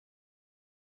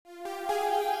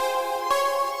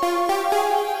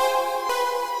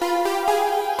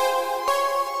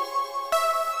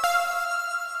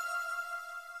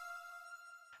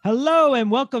Hello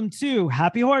and welcome to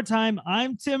Happy Horror Time.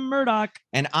 I'm Tim Murdoch.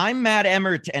 And I'm Matt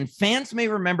Emmert. And fans may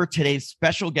remember today's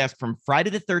special guest from Friday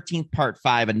the 13th, Part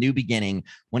 5, A New Beginning,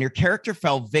 when her character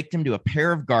fell victim to a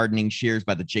pair of gardening shears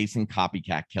by the Jason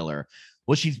copycat killer.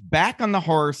 Well, she's back on the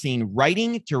horror scene,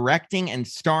 writing, directing, and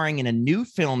starring in a new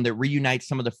film that reunites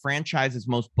some of the franchise's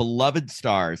most beloved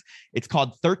stars. It's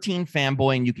called 13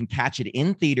 Fanboy, and you can catch it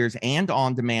in theaters and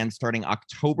on demand starting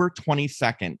October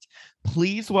 22nd.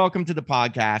 Please welcome to the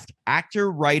podcast,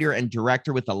 actor, writer, and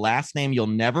director with the last name you'll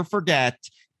never forget,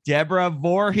 Deborah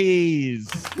Voorhees.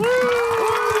 Woo!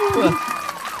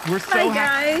 We're so Hi,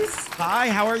 guys. Hi,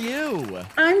 how are you?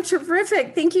 I'm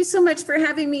terrific. Thank you so much for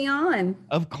having me on.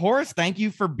 Of course. Thank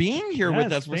you for being here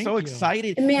with us. We're so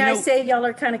excited. And may I say y'all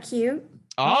are kind of cute?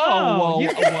 Oh, well, you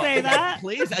can say that.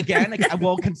 Please, again,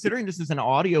 well, considering this is an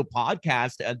audio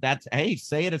podcast,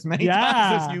 say it as many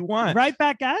times as you want. Right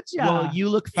back at you. Well, you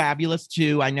look fabulous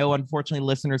too. I know, unfortunately,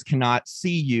 listeners cannot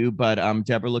see you, but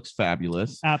Deborah looks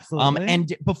fabulous. Absolutely.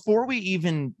 And before we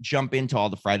even jump into all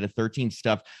the Friday the 13th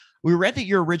stuff, we read that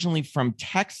you're originally from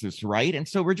Texas, right? And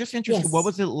so we're just interested, What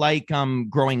was it like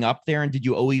growing up there? And did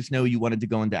you always know you wanted to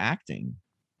go into acting?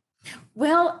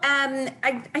 Well,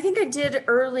 I think I did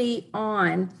early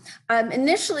on.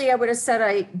 Initially, I would have said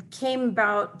I came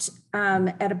about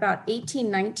at about 18,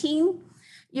 19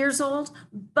 years old.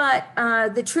 But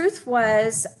the truth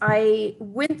was I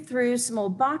went through some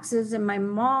old boxes and my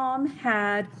mom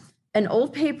had an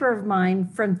old paper of mine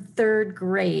from third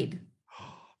grade.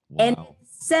 Wow. And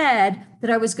said that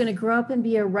I was going to grow up and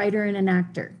be a writer and an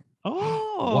actor.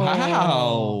 Oh,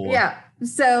 wow. Yeah.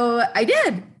 So I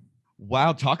did.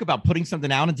 Wow. Talk about putting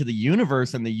something out into the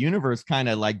universe and the universe kind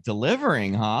of like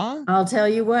delivering, huh? I'll tell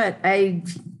you what,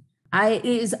 it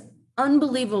is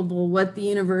unbelievable what the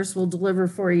universe will deliver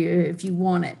for you if you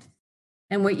want it.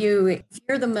 And what you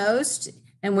fear the most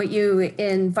and what you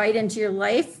invite into your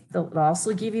life, they'll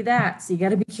also give you that. So you got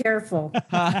to be careful.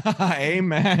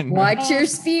 Amen. Watch your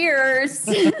spheres.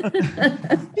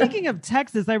 Speaking of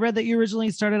Texas, I read that you originally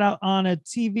started out on a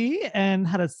TV and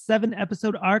had a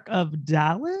 7-episode arc of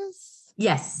Dallas.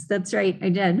 Yes, that's right. I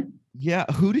did. Yeah.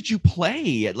 Who did you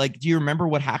play? Like, do you remember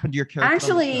what happened to your character?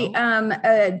 Actually,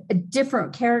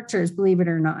 different characters, believe it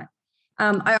or not.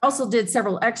 I also did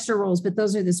several extra roles, but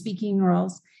those are the speaking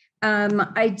roles.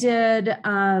 I did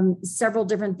several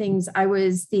different things. I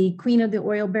was the queen of the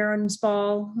oil barons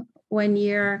ball one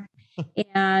year.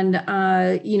 And,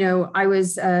 I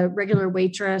was a regular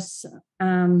waitress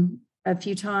a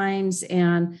few times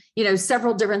and,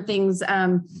 several different things.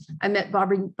 I met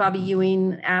Bobby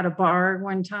Ewing at a bar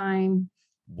one time.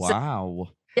 Wow.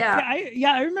 So, yeah.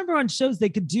 I remember on shows they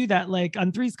could do that, like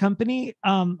on Three's Company,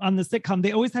 on the sitcom,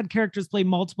 they always had characters play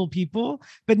multiple people.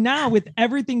 But now with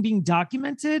everything being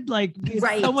documented, like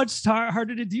it's so much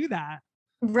harder to do that.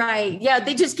 Right. Yeah.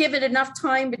 They just give it enough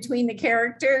time between the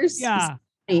characters. Yeah.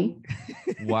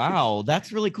 Wow,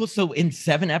 that's really cool. So in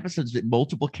 7 episodes with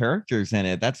multiple characters in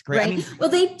it, that's great. Right. I mean, well,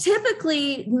 they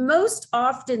typically, most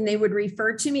often they would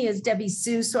refer to me as Debbie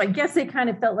Sue. So I guess they kind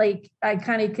of felt like I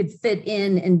kind of could fit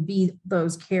in and be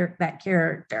that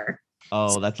character.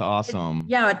 Oh, that's awesome.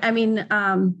 Yeah. I mean,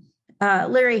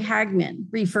 Larry Hagman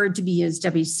referred to me as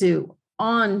Debbie Sue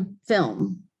on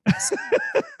film. So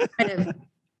kind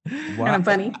of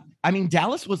funny. I mean,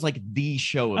 Dallas was like the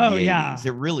show of the 80s.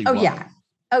 It really was. Yeah.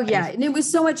 Oh, yeah. And it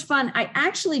was so much fun. I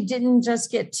actually didn't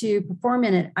just get to perform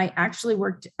in it. I actually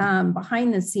worked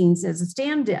behind the scenes as a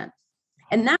stand-in.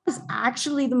 And that was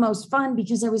actually the most fun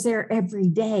because I was there every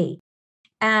day.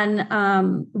 And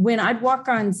when I'd walk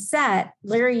on set,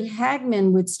 Larry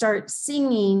Hagman would start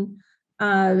singing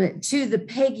to the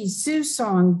Peggy Sue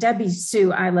song, Debbie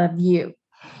Sue, I Love You.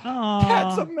 Oh,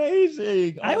 that's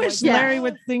amazing. I wish Larry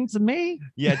would sing to me.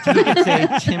 Yeah, Timmy could say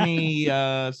Timmy.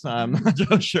 I'm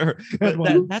not sure,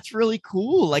 but that's really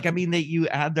cool. Like, I mean, that you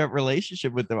had that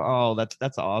relationship with them. Oh,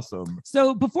 that's awesome.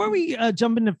 So before we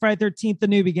jump into Friday 13th, The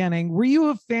New Beginning, were you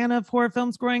a fan of horror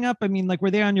films growing up? I mean, like,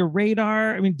 were they on your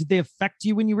radar? I mean, did they affect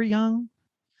you when you were young?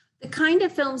 The kind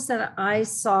of films that I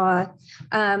saw,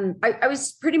 I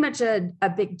was pretty much a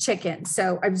big chicken.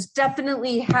 So I was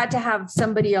definitely had to have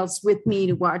somebody else with me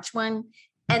to watch one.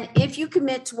 And if you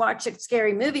commit to watch a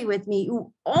scary movie with me,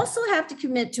 you also have to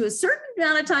commit to a certain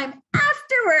amount of time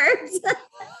afterwards.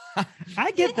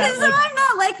 I get that. So I'm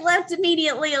not like left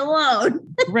immediately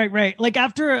alone. Right. Like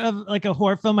after a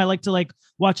horror film, I like to like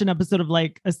watch an episode of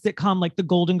like a sitcom like The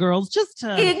Golden Girls just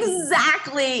to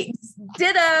exactly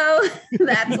ditto.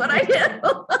 That's what I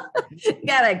do.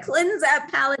 Gotta cleanse that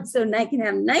palate so I can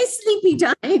have nice sleepy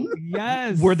time.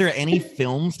 Yes. Were there any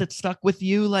films that stuck with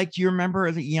you? Like, do you remember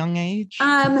as a young age?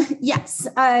 Yes.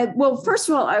 Well, first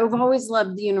of all, I've always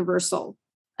loved the Universal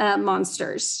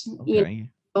monsters. Okay.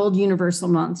 Old Universal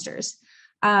monsters.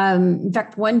 In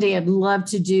fact, one day I'd love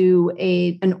to do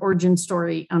an origin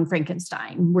story on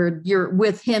Frankenstein where you're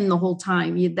with him the whole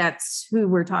time. That's who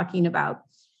we're talking about.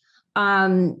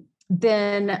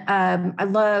 Then I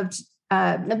loved,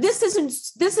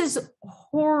 this is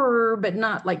horror, but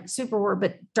not like super horror,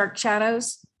 but Dark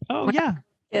Shadows. Oh yeah.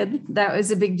 That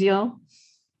was a big deal.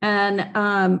 And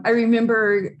I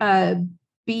remember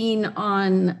being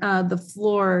on the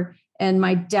floor, and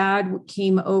my dad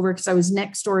came over because I was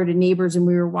next door to neighbors and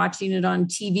we were watching it on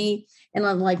TV, and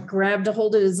I like grabbed a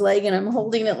hold of his leg and I'm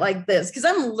holding it like this because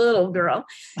I'm a little girl.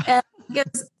 And he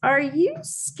goes, "Are you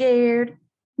scared?"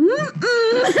 Which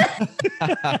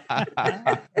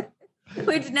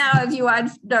now, if you watch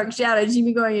Dark Shadows, you'd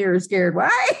be going, "You're scared.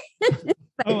 Why?"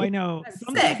 Oh, I know.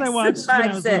 Some things I watched when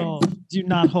I was little do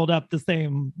not hold up the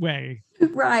same way.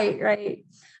 Right.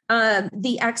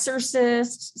 The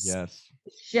Exorcist. Yes.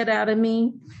 Shit out of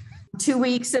me. 2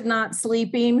 weeks of not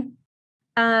sleeping.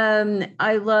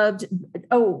 I loved,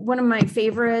 one of my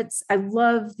favorites. I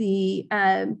love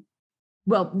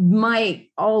my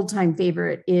all-time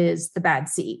favorite is The Bad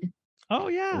Seed. Oh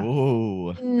yeah.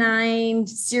 Oh. 9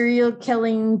 serial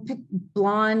killing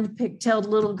blonde pigtailed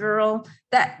little girl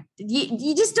that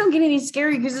you just don't get any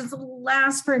scary because it's the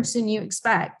last person you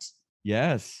expect.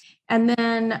 Yes. And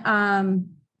then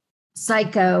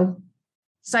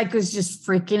Psycho's just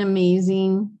freaking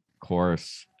amazing. Of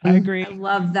course. I agree. I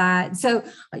love that. So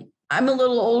I'm a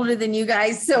little older than you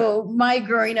guys. So my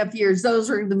growing up years, those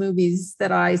were the movies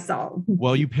that I saw.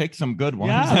 Well, you picked some good ones.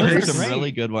 Yeah, There were those are some great.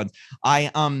 really good ones.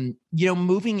 I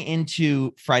moving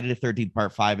into Friday the 13th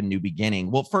Part 5, A New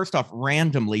Beginning. Well, first off,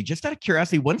 randomly, just out of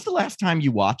curiosity, when's the last time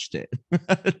you watched it?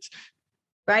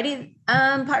 Friday,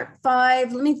 Part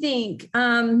 5. Let me think.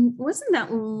 It wasn't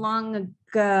that long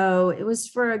ago. It was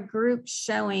for a group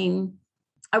showing.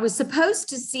 I was supposed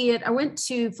to see it. I went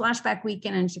to Flashback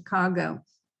Weekend in Chicago,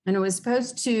 and I was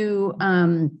supposed to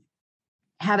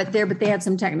have it there, but they had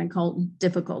some technical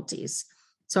difficulties.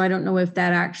 So I don't know if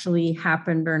that actually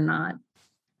happened or not.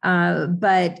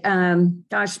 But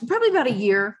probably about a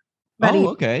year.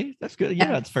 Okay. That's good. Yeah,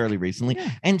 that's fairly recently.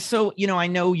 Yeah. And so, I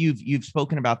know you've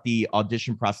spoken about the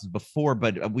audition process before,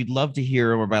 but we'd love to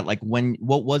hear about like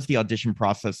what was the audition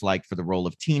process like for the role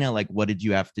of Tina? Like, what did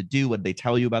you have to do? What did they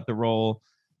tell you about the role?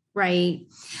 Right.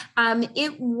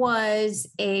 It was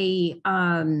a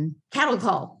cattle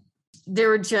call. There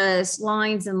were just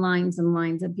lines and lines and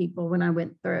lines of people when I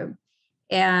went through.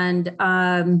 And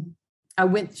I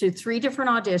went through 3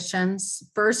 different auditions.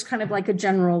 First, kind of like a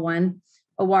general one,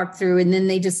 a walkthrough. And then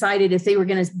they decided if they were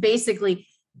going to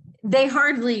they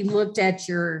hardly looked at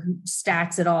your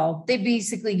stats at all. They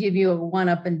basically give you a 1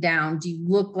 up and down. Do you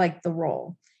look like the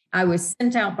role? I was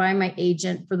sent out by my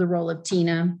agent for the role of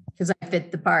Tina because I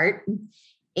fit the part.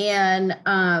 And,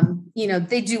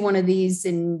 they do one of these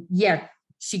and yeah,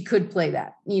 she could play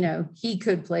that, he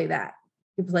could play that,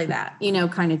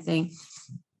 kind of thing.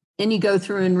 And you go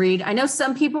through and read. I know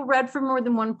some people read for more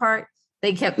than one part.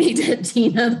 They kept me to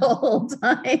Tina the whole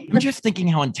time. I'm just thinking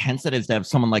how intense it is to have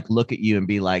someone like look at you and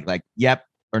be like, yep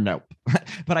or nope.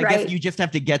 But I guess you just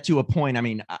have to get to a point. I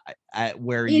mean,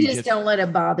 where you just don't let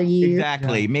it bother you.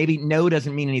 Exactly. Yeah. Maybe no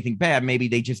doesn't mean anything bad. Maybe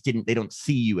they don't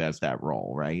see you as that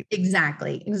role, right?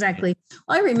 Exactly. Well,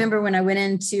 I remember when I went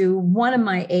into one of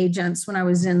my agents when I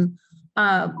was in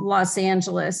Los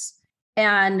Angeles,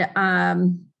 and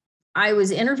I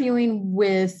was interviewing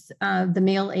with the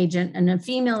male agent, and a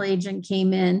female agent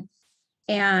came in,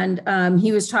 and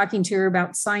he was talking to her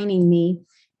about signing me.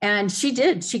 And she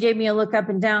did. She gave me a look up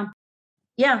and down.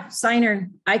 Yeah, sign her.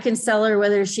 I can sell her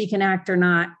whether she can act or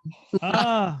not.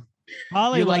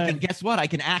 Hollywood. You're like, and guess what? I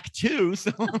can act too.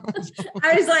 So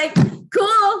I was like,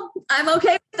 cool. I'm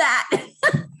okay with that.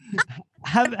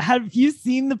 Have you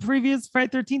seen the previous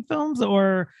Friday 13th films,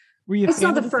 or were you? I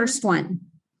saw the first one.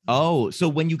 Oh, so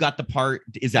when you got the part,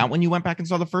 is that when you went back and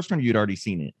saw the first one, or you'd already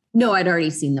seen it? No, I'd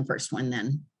already seen the first one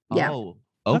then. Yeah. Oh.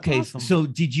 Okay, awesome. So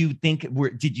did you think,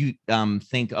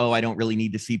 oh, I don't really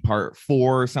need to see part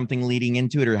 4 or something leading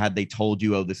into it, or had they told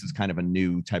you, oh, this is kind of a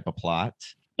new type of plot?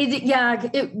 We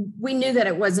knew that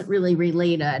it wasn't really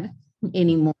related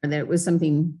anymore, that it was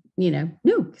something,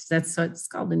 new, because that's what it's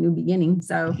called, a new beginning.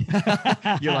 So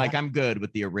you're like, I'm good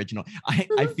with the original.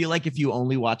 I feel like if you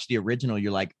only watch the original,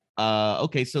 you're like,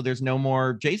 okay, so there's no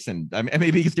more Jason. I mean,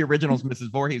 maybe it's the original's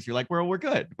Mrs. Voorhees. You're like, well, we're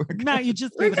good. No, you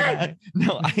just leave it.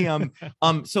 No,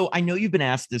 so I know you've been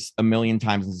asked this a million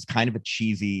times. This is kind of a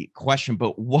cheesy question,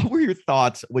 but what were your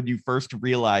thoughts when you first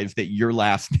realized that your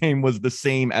last name was the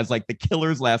same as like the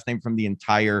killer's last name from the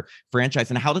entire franchise?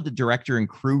 And how did the director and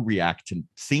crew react to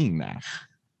seeing that?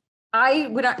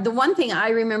 The one thing I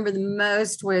remember the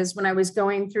most was when I was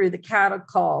going through the cattle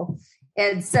call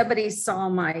and somebody saw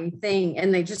my thing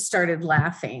and they just started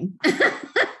laughing.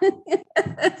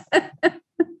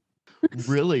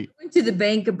 Really? I went to the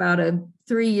bank about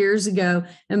 3 years ago,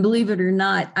 and believe it or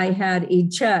not, I had a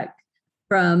check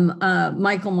from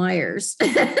Michael Myers.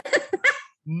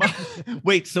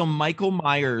 Wait, so Michael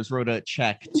Myers wrote a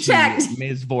check to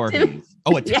Ms. Voorhees.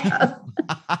 Oh, yeah.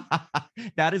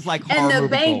 That is like horror. And the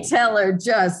bank teller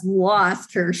just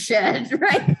lost her shit,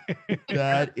 right?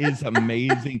 That is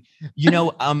amazing.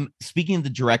 Speaking of the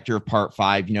director of Part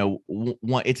 5,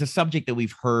 it's a subject that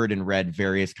we've heard and read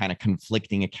various kind of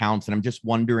conflicting accounts. And I'm just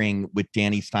wondering, with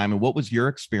Danny Steinman, what was your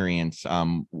experience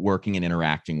working and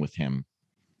interacting with him?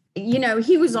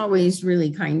 He was always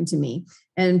really kind to me.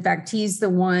 And in fact, he's the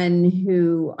one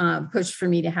who pushed for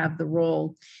me to have the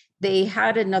role. They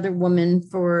had another woman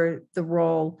for the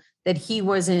role that he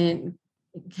wasn't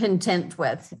content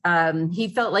with. He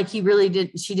felt like she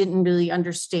didn't really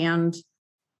understand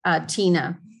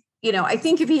Tina. I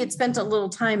think if he had spent a little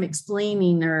time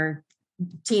explaining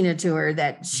Tina to her,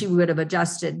 that she would have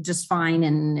adjusted just fine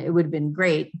and it would have been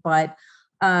great. But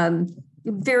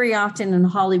very often in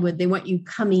Hollywood, they want you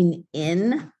coming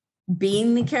in,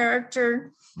 being the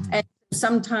character. Mm-hmm. And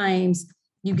sometimes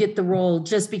you get the role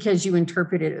just because you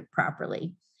interpreted it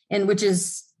properly, and which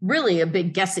is really a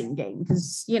big guessing game,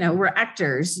 because, we're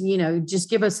actors, just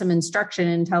give us some instruction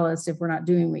and tell us if we're not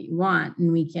doing what you want,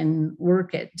 and we can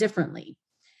work it differently.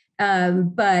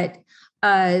 But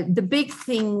the big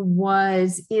thing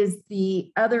is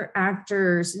the other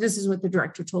actors, this is what the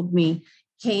director told me,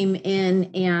 came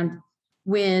in, and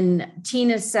when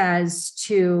Tina says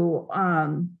to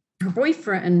her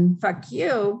boyfriend, fuck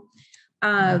you,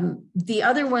 the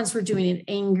other ones were doing it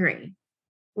angry.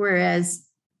 Whereas,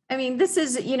 this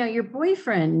is, your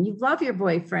boyfriend, you love your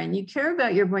boyfriend, you care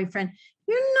about your boyfriend.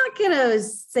 You're not going to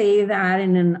say that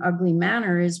in an ugly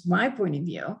manner, is my point of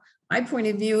view. My point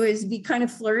of view is be kind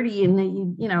of flirty, and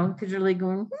that because you're like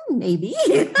going, maybe,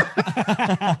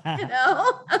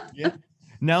 Yeah.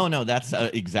 No, that's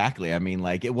exactly.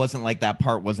 It wasn't like that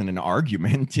part wasn't an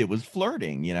argument. It was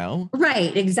flirting,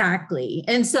 Right, exactly.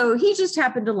 And so he just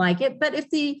happened to like it. But if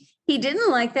he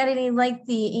didn't like that and he liked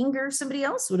the anger, somebody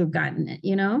else would have gotten it,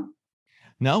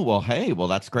 No, well, hey,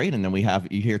 that's great. And then we have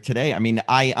you here today.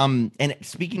 And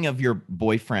speaking of your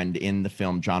boyfriend in the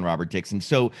film, John Robert Dixon.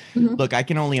 So Look, I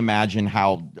can only imagine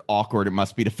how awkward it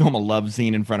must be to film a love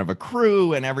scene in front of a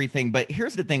crew and everything. But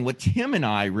here's the thing, what Tim and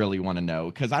I really want to know,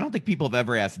 because I don't think people have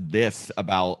ever asked this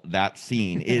about that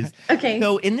scene, is, okay.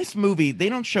 So in this movie, they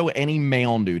don't show any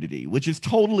male nudity, which is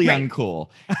totally uncool.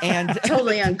 And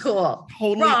totally uncool.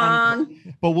 Totally wrong.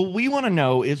 Uncool. But what we want to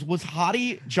know is, was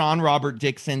hottie John Robert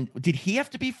Dixon, did he have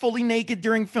to be fully naked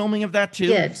during filming of that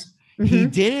too? He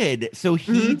did. So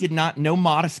he did not, no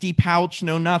modesty pouch,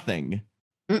 no nothing.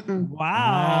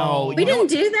 Wow. We didn't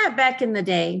do that back in the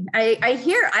day.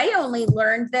 I only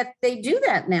learned that they do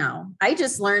that now. I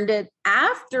just learned it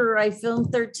after I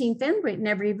filmed 13 Fanboy. It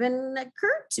never even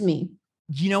occurred to me.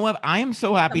 You know what? I am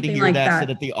so happy to hear like that, so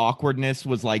that the awkwardness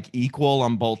was like equal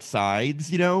on both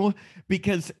sides,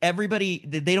 because everybody,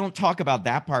 they don't talk about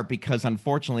that part because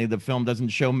unfortunately the film doesn't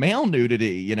show male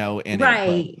nudity, in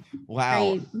right. It.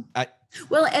 Wow. Right.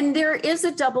 Well, and there is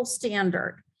a double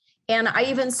standard. And I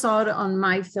even saw it on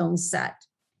my film set.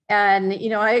 And,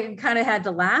 I kind of had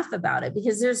to laugh about it,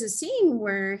 because there's a scene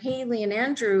where Haley and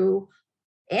Andrew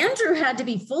had to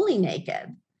be fully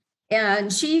naked,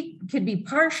 and she could be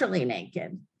partially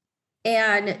naked.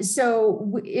 And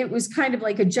so it was kind of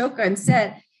like a joke on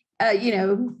set,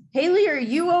 Haley, are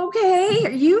you okay?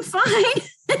 Are you fine?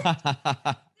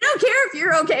 I don't care if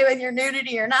you're okay with your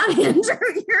nudity or not, Andrew,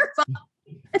 you're fine.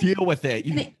 Deal with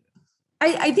it.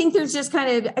 I think there's just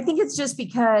I think it's just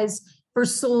because for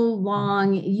so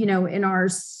long, in our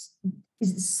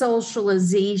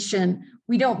socialization,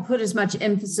 we don't put as much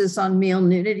emphasis on male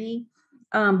nudity.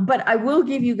 But I will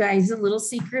give you guys a little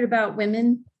secret about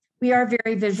women. We are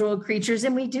very visual creatures,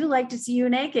 and we do like to see you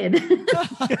naked.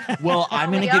 Well, I'm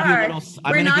going to give you a little.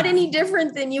 We're not any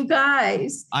different than you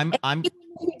guys. I'm.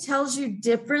 Who tells you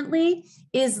differently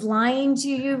is lying to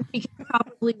you, because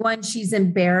probably one, she's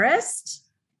embarrassed,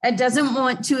 and doesn't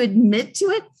want to admit to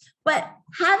it. But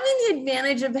having the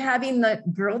advantage of having the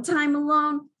girl time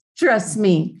alone, trust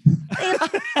me.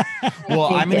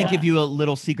 Well, I'm going to give you a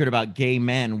little secret about gay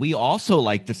men. We also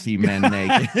like to see men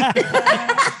naked.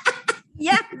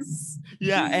 Yes.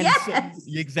 Yeah. And yes.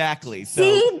 Exactly. So,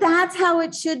 see, that's how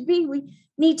it should be. We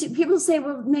need to, people say,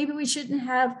 well, maybe we shouldn't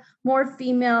have more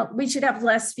female, we should have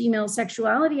less female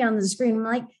sexuality on the screen. I'm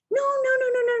like, no.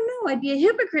 I'd be a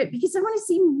hypocrite because I want to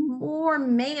see more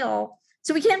male.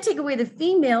 So we can't take away the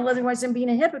female, otherwise I'm being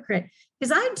a hypocrite.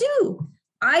 Because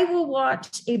I will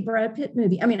watch a Brad Pitt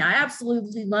movie. I mean, I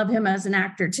absolutely love him as an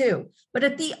actor too. But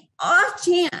at the off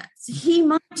chance he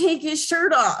might take his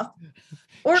shirt off,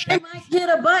 or he might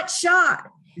get a butt shot.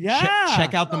 Yeah.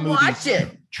 Check out the movie. Watch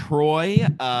it. Troy,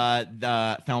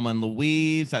 the Thelma and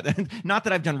Louise. Not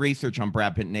that I've done research on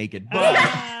Brad Pitt naked, but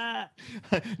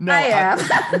no,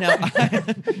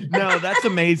 no, that's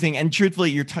amazing. And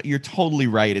truthfully, you're totally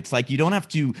right. It's like you don't have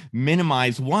to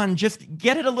minimize one; just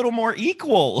get it a little more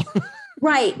equal.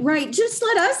 Right. Just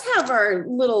let us have our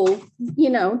little,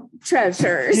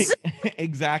 treasures.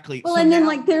 Exactly. Well, so and then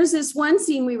like there's this one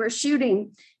scene we were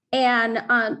shooting, and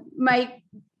my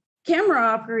camera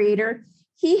operator,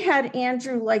 he had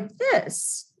Andrew like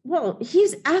this. Well,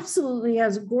 he's absolutely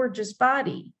has a gorgeous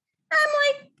body. I'm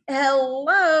like,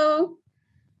 hello.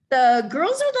 The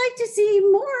girls would like to see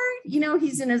more.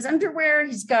 He's in his underwear.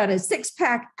 He's got a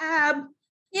 6-pack ab.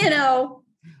 He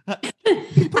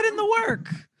put in the work.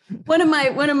 One of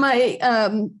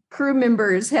my crew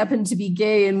members happened to be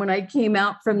gay, and when I came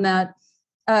out from that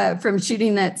from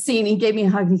shooting that scene, he gave me a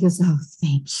hug and he goes, "Oh,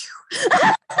 thank you."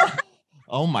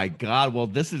 Oh my God! Well,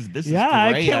 this is great.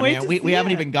 I can't wait. We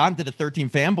haven't even gotten to the 13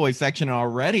 fanboy section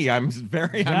already. I'm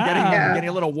getting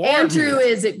a little warm. Andrew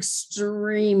is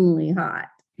extremely hot.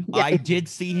 Yeah. I did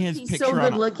see his He's picture. So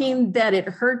good looking that it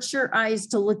hurts your eyes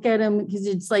to look at him because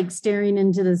it's like staring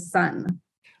into the sun.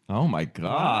 Oh my God.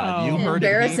 Wow. You heard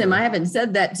embarrass him. I haven't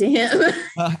said that to him.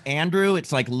 Andrew,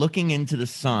 it's like looking into the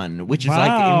sun, which is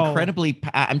like incredibly,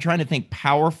 I'm trying to think,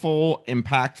 powerful,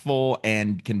 impactful,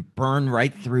 and can burn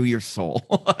right through your soul.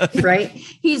 Right.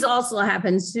 He's also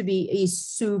happens to be a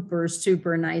super,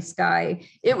 super nice guy.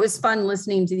 It was fun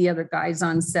listening to the other guys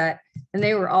on set, and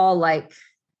they were all like,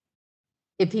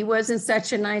 if he wasn't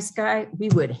such a nice guy, we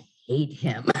would hate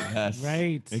him. Yes,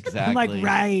 right. Exactly. I'm like,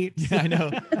 right. Yeah, I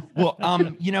know. Well,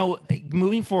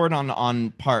 moving forward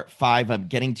on part 5 of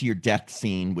getting to your death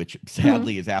scene, which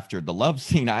sadly is after the love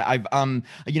scene. I've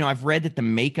read that the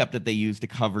makeup that they used to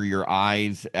cover your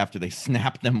eyes after they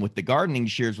snapped them with the gardening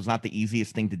shears was not the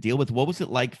easiest thing to deal with. What was it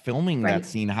like filming that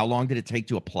scene? How long did it take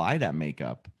to apply that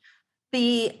makeup?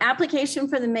 The application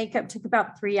for the makeup took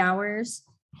about 3 hours.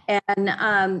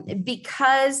 And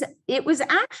because it was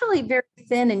actually very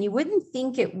thin and you wouldn't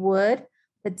think it would,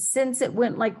 but since it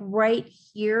went like right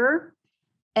here,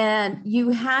 and you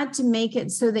had to make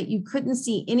it so that you couldn't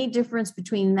see any difference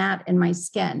between that and my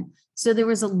skin. So there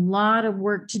was a lot of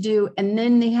work to do. And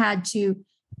then they had to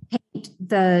paint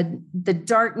the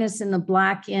darkness and the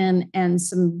black in and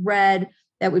some red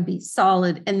that would be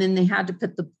solid. And then they had to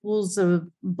put the pools of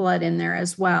blood in there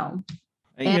as well.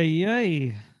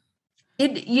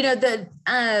 The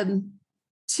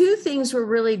two things were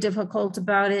really difficult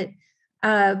about it,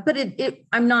 but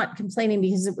I'm not complaining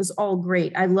because it was all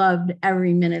great. I loved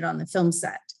every minute on the film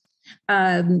set.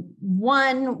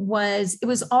 One was, it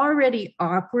was already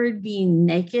awkward being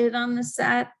naked on the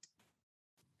set,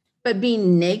 but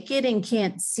being naked and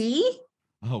can't see.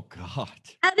 Oh God.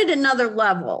 Added another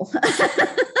level.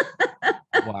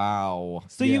 Wow.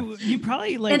 So you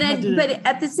probably like, but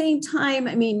at the same time,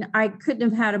 I mean, I couldn't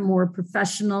have had a more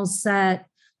professional set,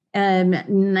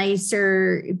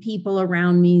 nicer people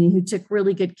around me who took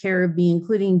really good care of me,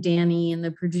 including Danny and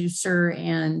the producer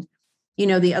and,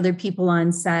 the other people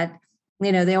on set.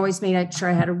 They always made sure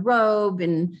I had a robe,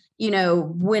 and,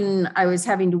 when I was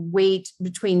having to wait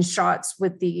between shots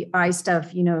with the eye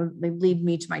stuff, they lead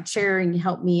me to my chair and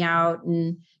help me out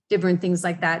and different things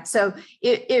like that. So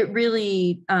it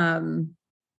really,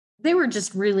 they were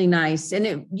just really nice. And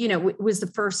it was the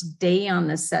first day on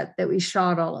the set that we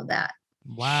shot all of that.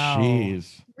 Wow.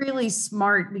 Jeez. Really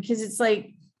smart, because it's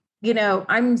like,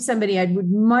 I'm somebody, I would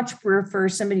much prefer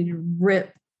somebody to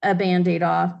rip a Band-Aid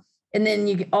off. And then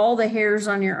you get all the hairs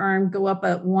on your arm go up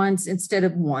at once instead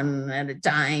of one at a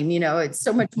time. It's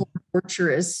so much more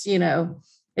torturous,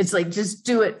 it's like, just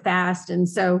do it fast. And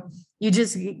so you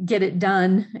just get it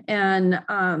done. And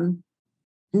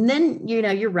then,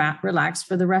 you're relaxed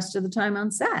for the rest of the time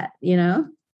on set,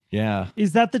 Yeah.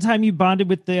 Is that the time you bonded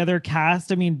with the other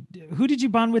cast? I mean, who did you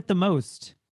bond with the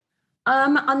most?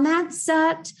 On that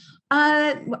set,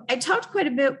 I talked quite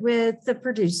a bit with the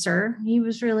producer. He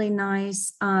was really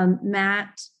nice.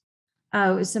 Matt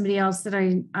was somebody else that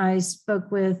I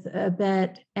spoke with a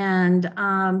bit. And there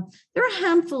were a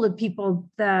handful of people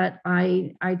that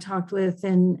I talked with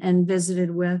and visited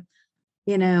with.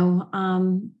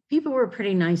 People were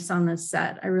pretty nice on the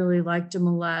set. I really liked them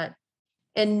a lot.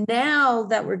 And now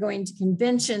that we're going to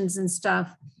conventions and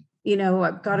stuff,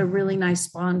 I've got a really nice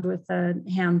bond with a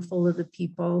handful of the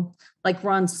people, like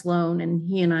Ron Sloan, and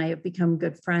he and I have become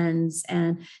good friends.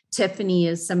 And Tiffany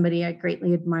is somebody I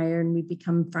greatly admire, and we've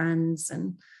become friends.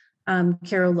 And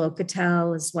Carol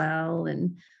Locatel as well.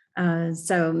 And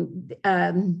so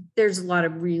there's a lot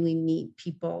of really neat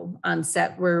people on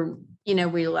set where,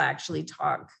 we'll actually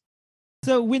talk.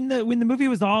 So when the movie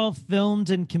was all filmed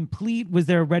and complete, was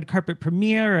there a red carpet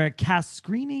premiere or a cast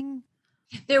screening?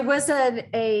 There was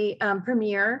a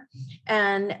premiere,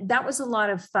 and that was a lot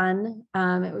of fun.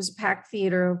 It was a packed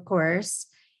theater, of course,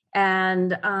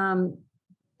 and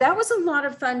that was a lot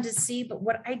of fun to see. But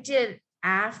what I did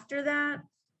after that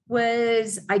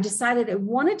was I decided I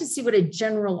wanted to see what a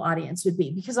general audience would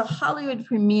be, because a Hollywood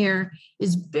premiere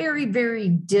is very, very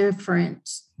different,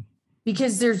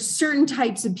 because there's certain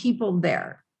types of people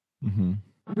there. Mm-hmm.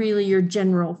 Really your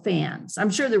general fans. I'm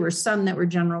sure there were some that were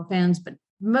general fans, but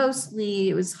mostly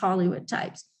it was Hollywood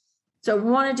types. So I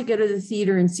wanted to go to the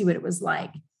theater and see what it was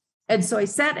like. And so I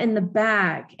sat in the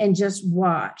back and just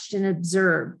watched and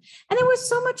observed. And it was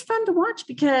so much fun to watch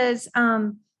because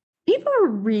people were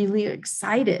really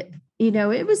excited.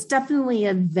 It was definitely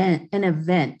an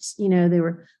event. They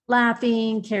were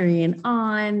laughing, carrying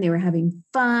on, they were having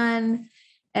fun.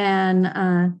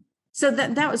 And so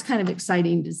that was kind of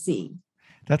exciting to see.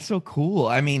 That's so cool.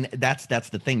 I mean, that's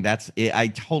the thing. That's it. I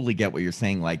totally get what you're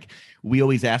saying. Like, we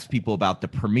always ask people about the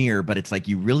premiere, but it's like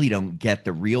you really don't get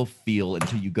the real feel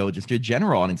until you go just to a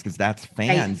general audience, because that's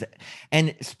fans. Right.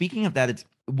 And speaking of that,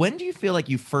 when do you feel like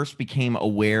you first became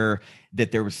aware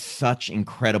that there was such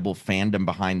incredible fandom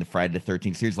behind the Friday the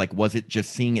 13th series? Like, was it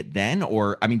just seeing it then?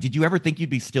 Or, I mean, did you ever think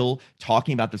you'd be still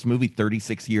talking about this movie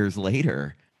 36 years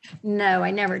later? No,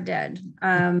 I never did.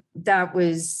 That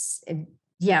was... a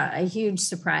huge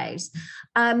surprise.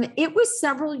 It was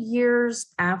several years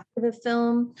after the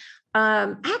film.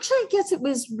 Actually, I guess it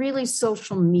was really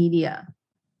social media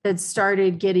that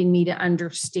started getting me to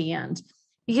understand,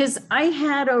 because I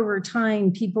had, over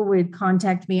time, people would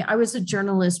contact me. I was a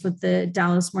journalist with the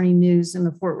Dallas Morning News and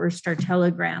the Fort Worth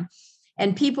Star-Telegram,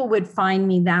 and people would find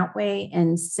me that way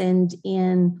and send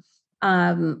in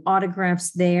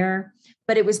autographs there.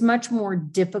 But it was much more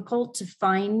difficult to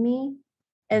find me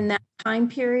in that time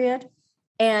period.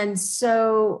 And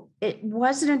so it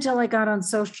wasn't until I got on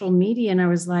social media and I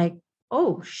was like,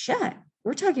 oh shit,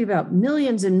 we're talking about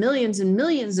millions and millions and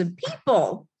millions of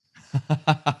people.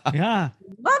 Yeah.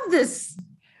 Love this.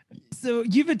 So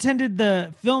you've attended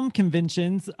the film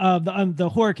conventions, the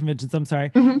horror conventions, I'm sorry.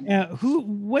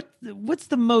 Mm-hmm. What's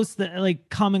the most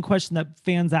common question that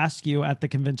fans ask you at the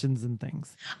conventions and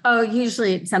things? Oh,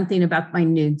 usually it's something about my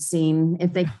nude scene,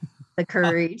 if they the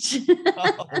courage.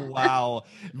 Oh, wow.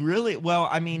 Really? Well,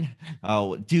 I mean,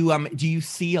 do you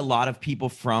see a lot of people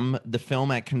from the film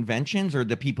at conventions, or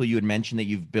the people you had mentioned that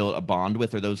you've built a bond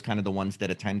with, are those kind of the ones that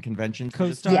attend conventions?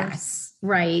 Co-stars? Yes,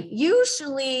 right.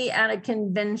 Usually at a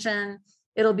convention,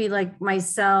 it'll be like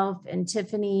myself and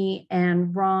Tiffany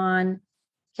and Ron,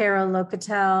 Carol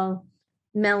Locatel,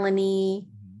 Melanie,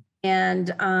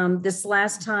 and this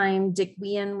last time Dick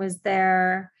Wien was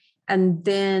there. And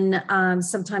then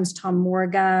sometimes Tom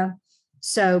Morga.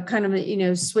 So kind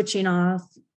of, switching off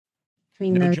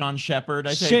between John Shepard,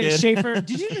 I think. Schaefer.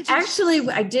 Actually,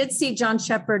 I did see John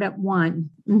Shepard at one.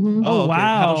 Mm-hmm. Oh, okay. Wow.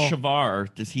 How about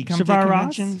Shavar? Does he come to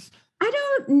conventions? I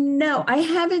don't know. I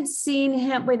haven't seen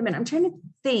him. Wait a minute. I'm trying to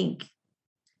think.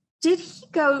 Did he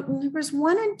go? There was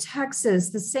one in Texas,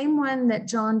 the same one that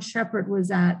John Shepard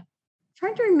was at. I'm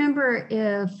trying to remember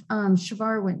if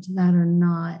Shavar went to that or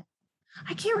not.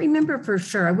 I can't remember for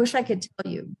sure. I wish I could tell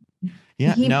you.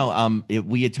 Yeah,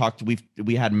 we had talked,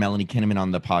 we had Melanie Kinnaman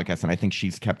on the podcast, and I think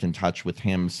she's kept in touch with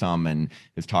him some, and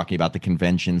is talking about the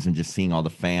conventions and just seeing all the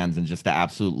fans and just the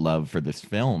absolute love for this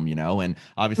film, and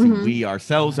obviously we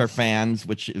ourselves are fans,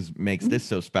 which makes this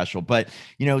so special. But,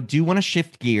 do want to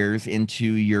shift gears into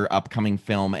your upcoming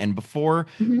film. And before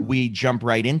we jump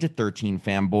right into 13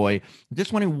 Fanboy, I'm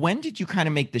just wondering, when did you kind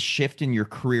of make the shift in your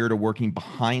career to working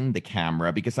behind the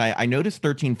camera? Because I noticed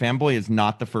 13 Fanboy is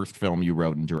not the first film you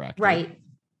wrote and directed. Right.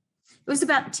 It was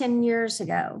about 10 years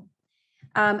ago.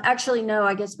 Actually, no,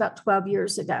 I guess about 12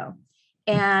 years ago.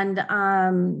 And,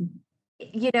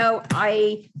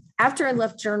 after I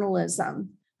left journalism,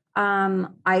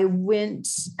 I went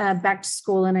back to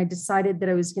school and I decided that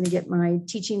I was going to get my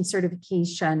teaching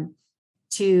certification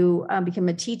to become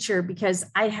a teacher, because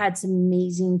I had some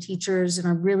amazing teachers and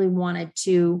I really wanted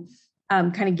to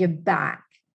kind of give back,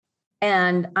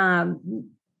 and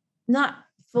not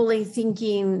fully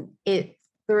thinking it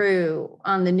through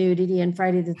on the nudity and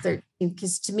Friday the 13th,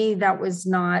 because to me, that was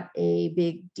not a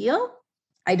big deal.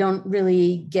 I don't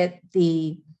really get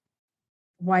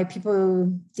why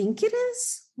people think it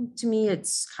is. To me,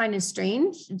 it's kind of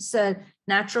strange. It's a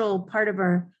natural part of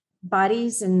our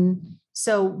bodies. And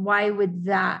so why would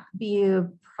that be a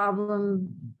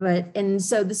problem? And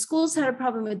so the schools had a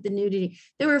problem with the nudity.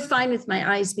 They were fine with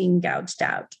my eyes being gouged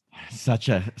out. Such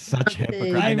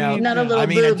hypocrite. I know. Not a little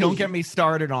booby. Don't get me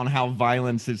started on how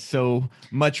violence is so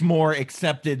much more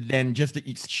accepted than just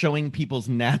showing people's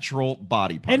natural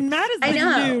body parts. And Matt has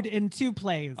been nude in 2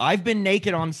 plays. I've been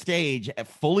naked on stage,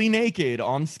 fully naked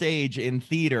on stage in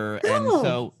theater. No. And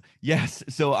so, yes.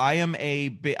 So I am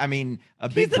big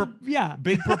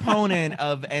proponent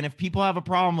of, and if people have a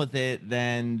problem with it,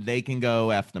 then they can go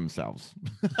F themselves.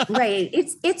 Right.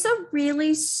 It's a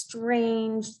really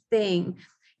strange thing.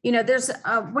 You know, there's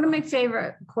one of my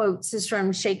favorite quotes is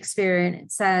from Shakespeare, and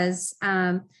it says,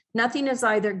 nothing is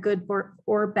either good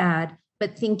or bad,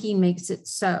 but thinking makes it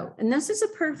so. And this is a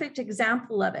perfect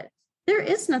example of it. There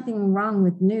is nothing wrong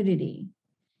with nudity.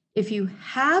 If you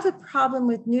have a problem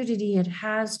with nudity, it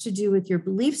has to do with your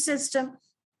belief system,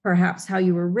 perhaps how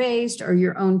you were raised, or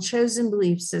your own chosen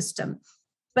belief system.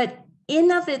 But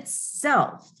in of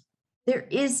itself, there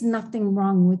is nothing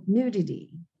wrong with nudity.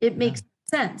 It makes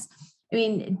sense. I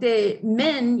mean, the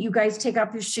men, you guys take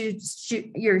off your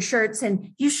shirts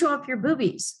and you show up your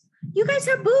boobies. You guys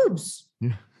have boobs.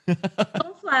 A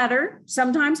little flatter,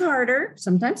 sometimes harder,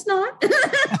 sometimes not.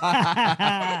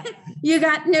 You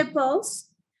got nipples,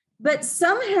 but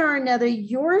somehow or another,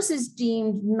 yours is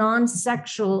deemed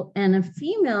non-sexual and a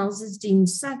female's is deemed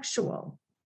sexual.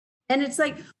 And it's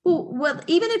like, well,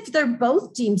 even if they're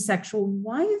both deemed sexual,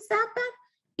 why is that bad?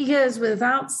 Because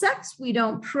without sex, we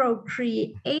don't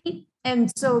procreate.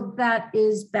 And so that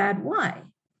is bad. Why?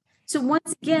 So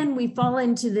once again, we fall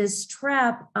into this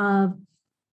trap of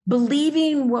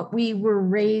believing what we were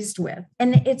raised with.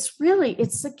 And it's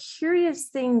a curious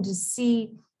thing to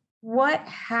see what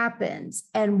happens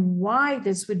and why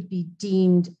this would be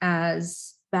deemed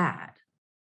as bad.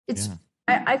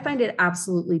 I find it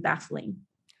absolutely baffling.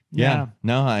 Yeah.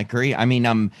 No, I agree. I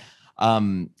mean,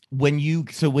 when you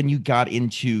got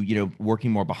into,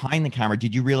 working more behind the camera,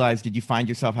 did you find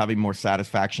yourself having more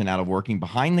satisfaction out of working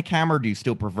behind the camera? Or do you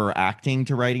still prefer acting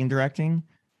to writing and directing?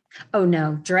 Oh,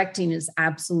 no. Directing is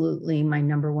absolutely my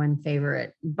number one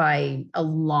favorite by a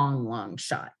long, long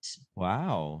shot.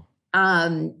 Wow.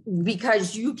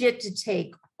 Because you get to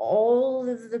take all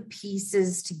of the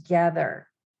pieces together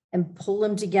and pull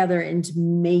them together and to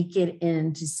make it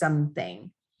into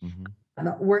something. Mm-hmm.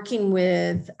 Working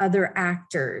with other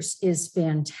actors is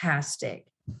fantastic.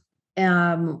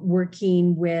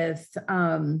 Working with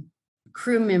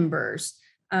crew members,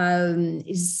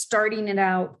 is starting it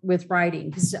out with writing,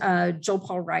 because Joel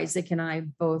Paul Reisig and I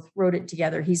both wrote it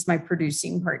together. He's my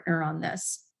producing partner on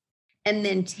this. And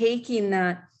then taking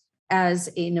that as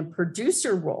in a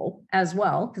producer role as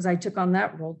well, because I took on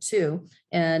that role too,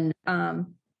 and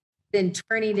then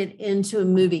turning it into a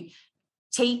movie.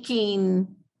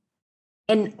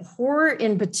 And horror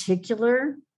in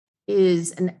particular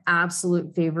is an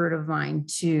absolute favorite of mine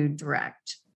to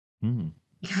direct,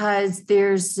 because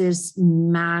there's this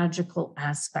magical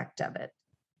aspect of it.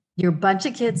 You're a bunch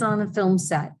of kids on a film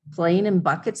set playing in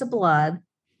buckets of blood,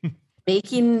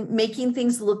 making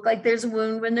things look like there's a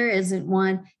wound when there isn't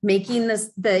one, making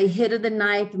the hit of the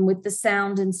knife and with the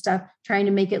sound and stuff, trying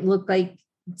to make it look like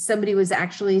somebody was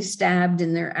actually stabbed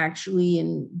and they're actually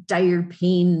in dire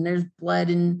pain and there's blood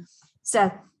and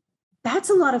stuff. That's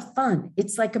a lot of fun.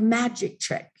 It's like a magic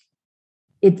trick.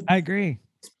 I agree.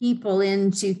 People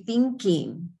into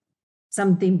thinking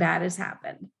something bad has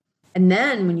happened. And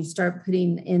then when you start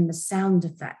putting in the sound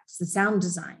effects, the sound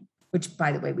design, which,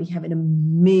 by the way, we have an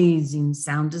amazing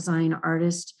sound design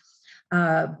artist,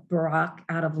 Barack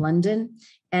out of London,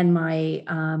 and my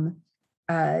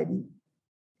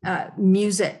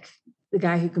music, the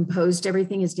guy who composed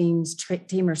everything, his name's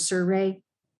Tamer Surrey.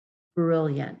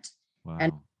 Brilliant. Wow.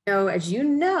 And as you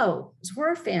know, as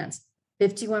horror fans,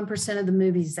 51% of the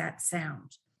movies that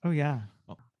sound. Oh yeah.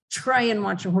 Try and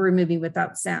watch a horror movie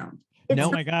without sound. Oh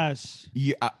my gosh.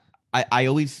 Yeah, I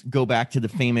always go back to the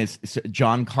famous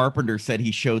John Carpenter said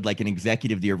he showed like an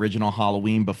executive the original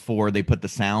Halloween before they put the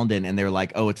sound in, and they're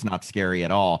like, oh, it's not scary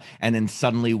at all. And then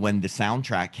suddenly when the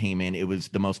soundtrack came in, it was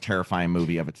the most terrifying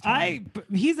movie of its time.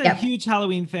 He's a huge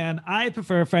Halloween fan. I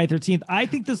prefer Friday 13th. I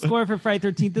think the score for Friday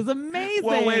 13th is amazing.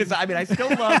 Well, wait a second. I mean, I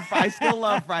still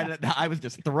love Friday. I was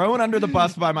just thrown under the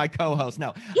bus by my co-host.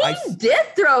 No, he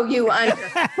did throw you under.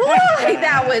 Boy,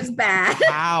 that was bad.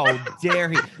 How dare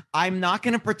he? I'm not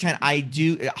going to pretend. I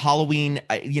do Halloween,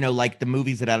 like the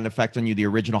movies that had an effect on you. The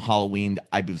original Halloween,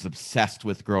 I was obsessed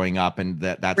with growing up, and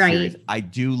that series. I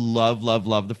do love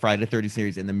the Friday the 30th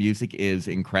series, and the music is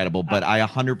incredible. But I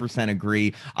 100%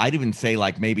 agree. I'd even say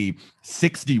like maybe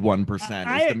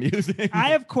 61% is the music.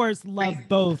 I of course love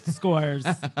both scores.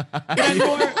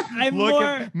 I'm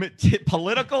more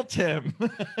political Tim.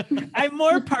 I'm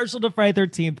more partial to Friday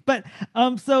 13th. But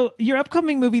so your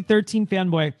upcoming movie 13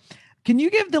 Fanboy. Can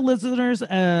you give the listeners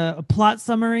a plot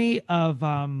summary of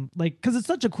because it's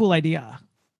such a cool idea?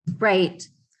 Right.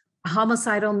 A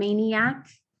homicidal maniac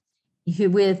who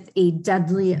with a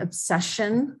deadly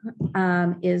obsession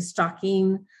is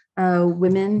stalking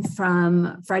women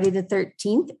from Friday the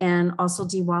 13th and also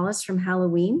Dee Wallace from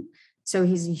Halloween. So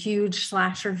he's a huge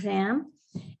slasher fan.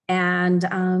 And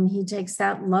he takes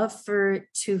that love for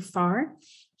too far.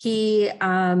 He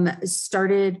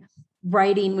started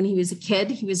writing when he was a kid.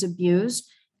 He was abused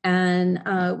and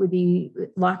would be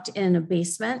locked in a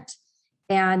basement.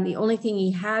 And the only thing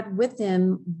he had with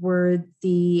him were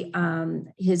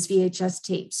his VHS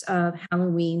tapes of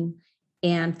Halloween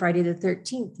and Friday the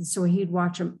 13th. And so he'd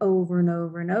watch them over and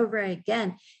over and over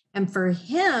again. And for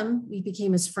him, we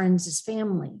became his friends, his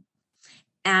family.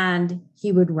 And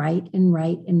he would write and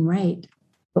write and write,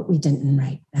 but we didn't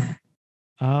write back.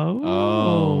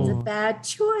 Oh, it's a bad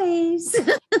choice.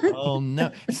 Oh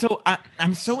no. So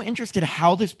I'm so interested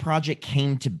how this project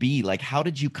came to be. Like, how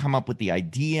did you come up with the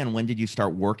idea and when did you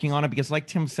start working on it? Because like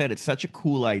Tim said, it's such a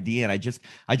cool idea. And I just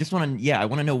want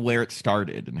to know where it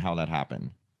started and how that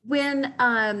happened. When,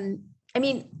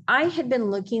 I had been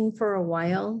looking for a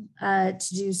while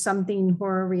to do something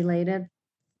horror related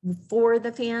for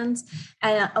the fans.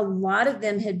 And a lot of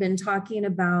them had been talking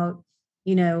about,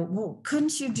 well,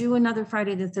 couldn't you do another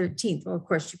Friday the 13th? Well, of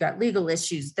course, you got legal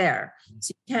issues there,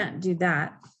 so you can't do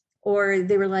that. Or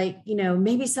they were like,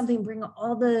 maybe something bring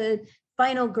all the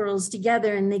final girls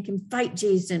together and they can fight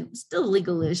Jason. Still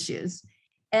legal issues.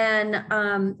 And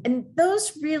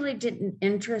those really didn't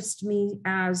interest me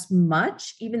as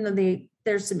much, even though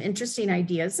there's some interesting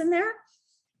ideas in there.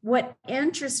 What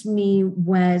interests me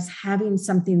was having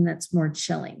something that's more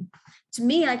chilling. To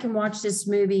me, I can watch this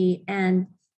movie and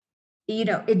I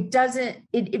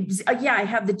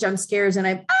have the jump scares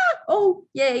and all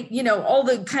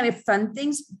the kind of fun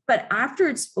things. But after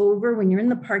it's over, when you're in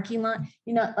the parking lot,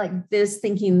 you're not like this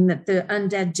thinking that the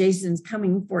undead Jason's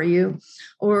coming for you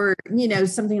or,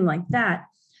 something like that.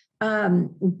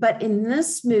 But in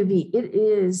this movie, it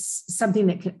is something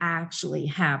that could actually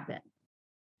happen.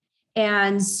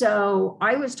 And so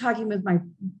I was talking with my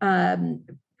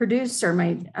producer,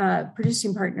 my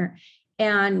producing partner,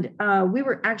 and we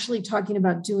were actually talking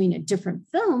about doing a different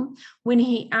film when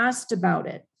he asked about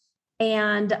it.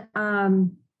 And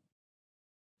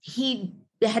he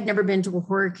had never been to a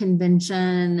horror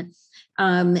convention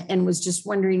and was just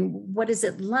wondering, what is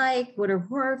it like? What are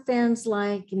horror fans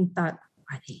like? And he thought,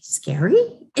 are they scary?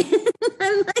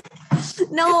 I'm like,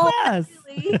 no, yes.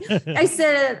 Really.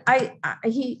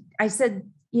 I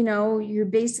said, you're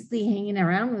basically hanging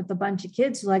around with a bunch of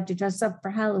kids who like to dress up for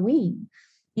Halloween.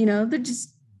 They're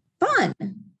just fun.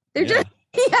 They're just,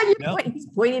 he's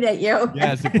pointing at you.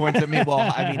 Yes, he points at me. Well,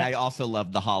 I also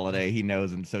love the holiday. He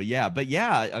knows. And so,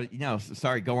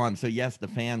 sorry, go on. So yes, the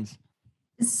fans.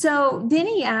 So then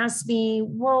he asked me,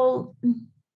 well,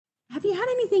 have you had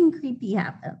anything creepy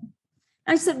happen?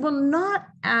 I said, well, not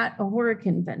at a horror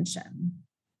convention,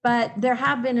 but there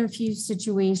have been a few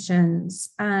situations.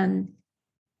 I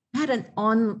had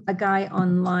a guy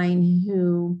online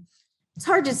who, it's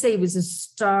hard to say he was a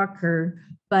stalker,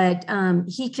 but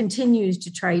he continues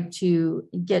to try to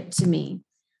get to me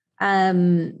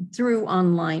through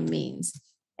online means.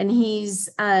 And he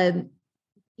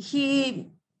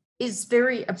is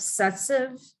very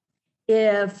obsessive.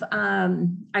 If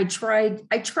I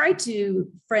try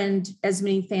to friend as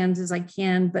many fans as I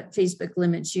can, but Facebook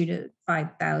limits you to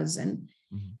 5,000.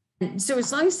 Mm-hmm. So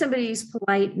as long as somebody's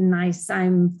polite and nice,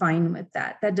 I'm fine with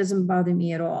that. That doesn't bother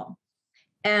me at all.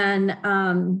 And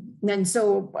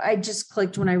so I just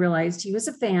clicked when I realized he was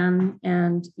a fan.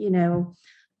 And,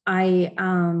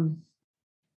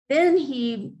 then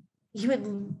he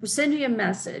would send me a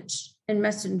message in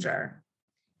Messenger.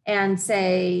 and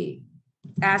say,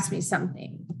 ask me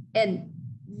something. And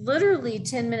literally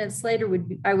 10 minutes later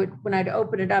when I'd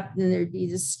open it up, and there'd be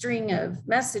this string of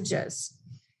messages,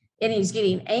 and he's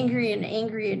getting angry and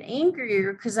angry and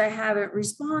angrier because I haven't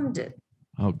responded.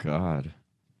 Oh God.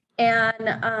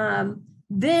 And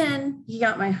then he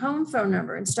got my home phone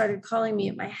number and started calling me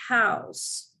at my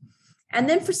house. And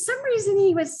then for some reason,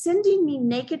 he was sending me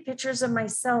naked pictures of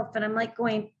myself. And I'm like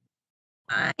going,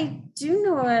 I do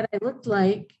know what I looked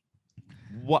like.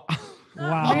 What?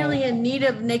 Not really in need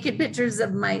of naked pictures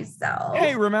of myself.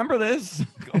 Hey, remember this?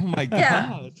 Oh my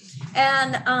God.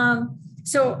 Yeah. And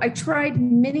so I tried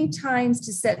many times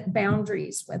to set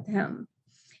boundaries with him.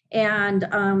 And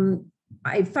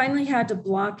I finally had to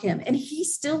block him, and he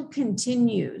still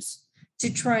continues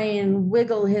to try and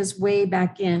wiggle his way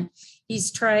back in.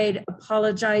 He's tried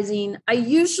apologizing. I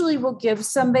usually will give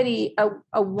somebody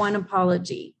a one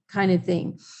apology kind of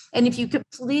thing. And if you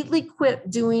completely quit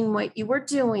doing what you were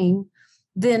doing,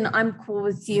 then I'm cool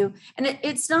with you. And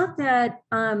it's not that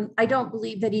I don't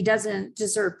believe that he doesn't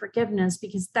deserve forgiveness,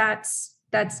 because that's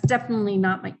definitely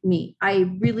not me. I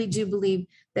really do believe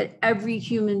that every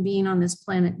human being on this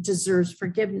planet deserves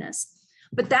forgiveness.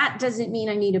 But that doesn't mean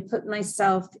I need to put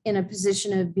myself in a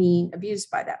position of being abused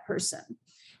by that person.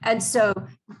 And so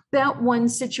that one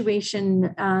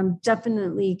situation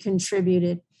definitely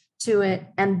contributed to it.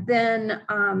 And then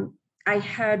I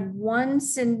had one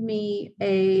send me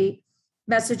a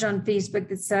message on Facebook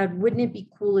that said, wouldn't it be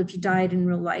cool if you died in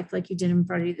real life like you did in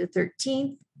Friday the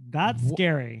 13th? That's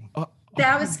scary.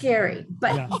 That was scary.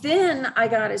 But then I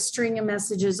got a string of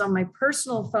messages on my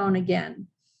personal phone again.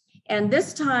 And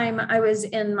this time I was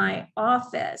in my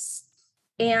office,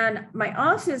 and my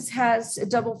office has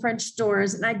double French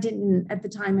doors, and I didn't at the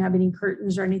time have any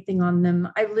curtains or anything on them.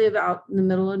 I live out in the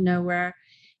middle of nowhere,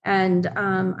 and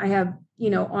I have,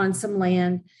 on some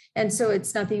land. And so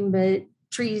it's nothing but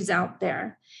trees out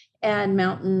there and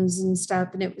mountains and stuff.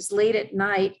 And it was late at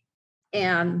night,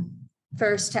 and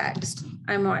first text,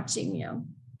 I'm watching you.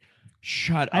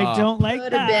 Shut up. I don't like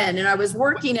could that. Have been, and I was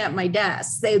working at my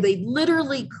desk. They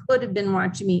literally could have been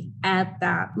watching me at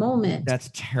that moment. That's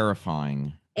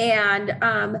terrifying. And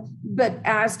but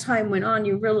as time went on,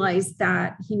 you realize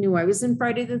that he knew I was in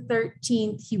Friday the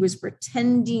 13th. He was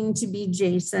pretending to be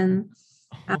Jason.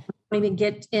 I don't even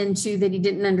get into that he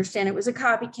didn't understand it was a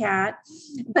copycat.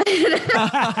 You're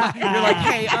like,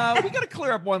 hey, we got to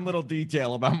clear up one little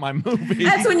detail about my movie.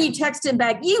 That's when you text him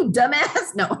back, you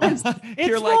dumbass. No, it's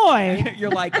Roy. You're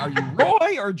like, are you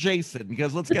Roy or Jason?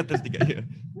 Because let's get this together.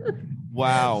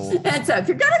 Wow. And so if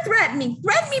you're going to threaten me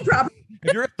properly.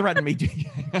 If you're threatening me,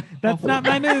 that's not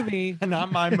my movie.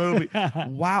 Not my movie.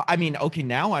 Wow. I mean, okay,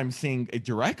 now I'm seeing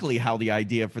directly how the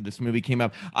idea for this movie came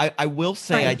up. I will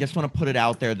say, right. I just want to put it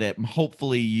out there that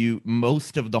hopefully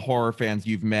most of the horror fans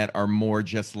you've met are more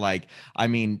just like, I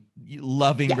mean,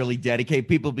 loving, really dedicated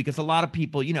people, because a lot of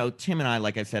people, Tim and I,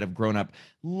 like I said, have grown up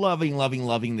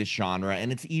loving this genre.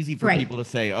 And it's easy for people to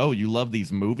say, oh, you love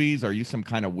these movies? Are you some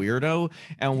kind of weirdo?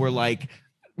 And we're like,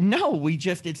 no,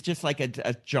 it's just like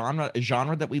a genre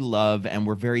that we love, and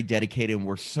we're very dedicated, and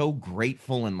we're so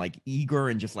grateful and like eager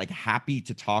and just like happy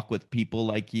to talk with people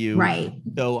like you. Right.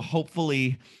 So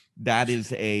hopefully that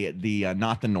is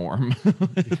not the norm.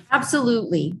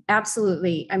 Absolutely.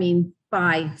 I mean,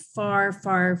 by far,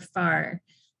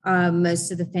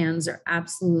 most of the fans are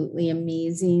absolutely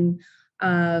amazing.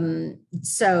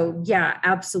 So yeah,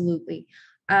 absolutely.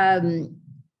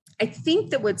 I think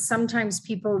that what sometimes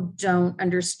people don't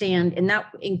understand, and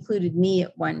that included me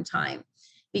at one time,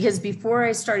 because before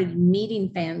I started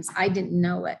meeting fans, I didn't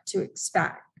know what to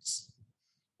expect.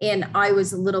 And I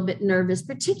was a little bit nervous,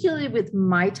 particularly with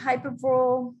my type of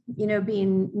role,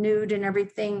 being nude and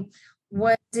everything.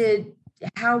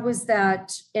 How was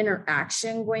that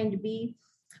interaction going to be?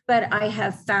 But I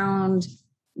have found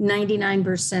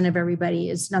 99% of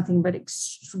everybody is nothing but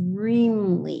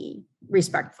extremely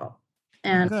respectful.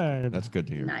 And that's good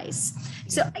to hear. Nice.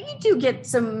 So you do get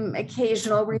some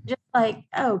occasional where you're just like,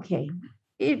 okay,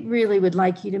 it really would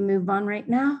like you to move on right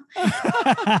now.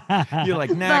 You're like,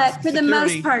 next. But for the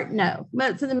most part, no.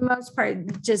 But for the most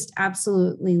part, just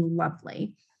absolutely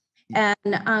lovely.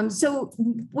 And so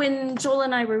when Joel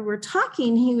and I were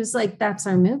talking, he was like, that's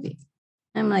our movie.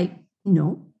 I'm like,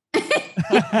 no.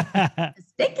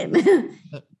 Mistaken.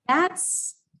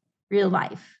 That's real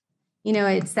life.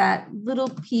 It's that little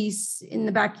piece in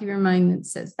the back of your mind that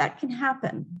says that can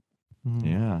happen.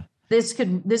 Yeah. This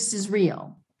is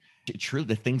real. True.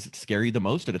 The things that scare you the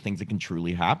most are the things that can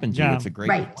truly happen to you. It's a great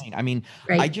point. I mean,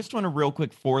 I just want to real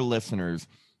quick for listeners,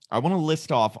 I want to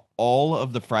list off all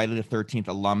of the Friday the 13th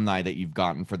alumni that you've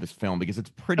gotten for this film because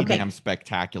it's pretty damn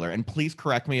spectacular. And please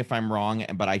correct me if I'm wrong,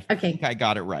 but I think I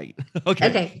got it right.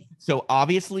 Okay. So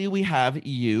obviously we have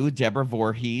you, Deborah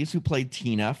Voorhees, who played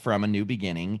Tina from A New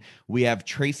Beginning. We have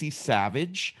Tracy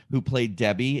Savage, who played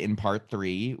Debbie in part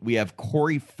 3. We have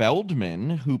Corey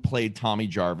Feldman, who played Tommy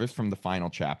Jarvis from the final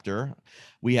chapter.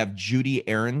 We have Judy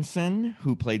Aronson,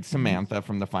 who played Samantha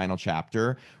from the final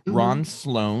chapter. Ron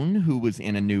Sloan, who was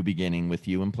in A New Beginning with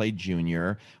you and played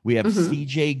Junior. We have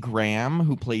CJ Graham,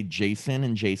 who played Jason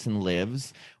and Jason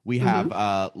Lives. We have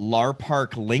Lar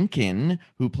Park Lincoln,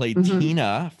 who played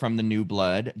Tina from The New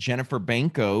Blood. Jennifer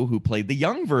Banco, who played the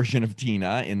young version of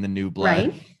Tina in The New Blood.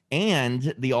 Right.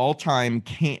 And the all-time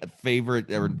favorite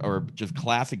or just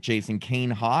classic Jason, Kane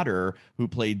Hodder, who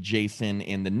played Jason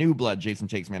in The New Blood, Jason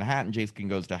Takes Manhattan, Jason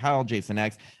Goes to Hell, Jason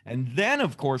X. And then,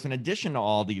 of course, in addition to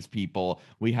all these people,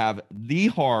 we have the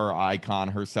horror icon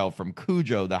herself from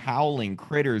Cujo, The Howling,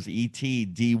 Critters, E.T.,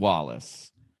 Dee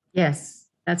Wallace. Yes,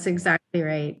 that's exactly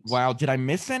right. Wow. Did I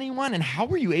miss anyone? And how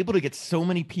were you able to get so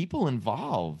many people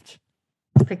involved?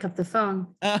 Pick up the phone.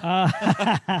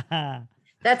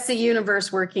 That's the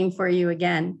universe working for you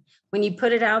again. When you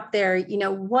put it out there, you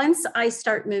know, once I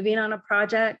start moving on a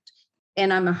project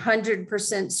and I'm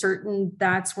 100% certain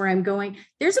that's where I'm going,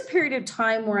 there's a period of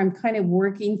time where I'm kind of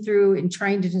working through and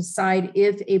trying to decide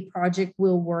if a project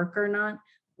will work or not.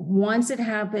 Once it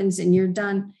happens and you're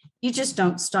done, you just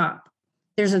don't stop.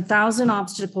 There's 1,000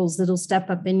 obstacles that'll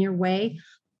step up in your way.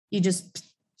 You just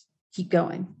keep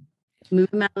going,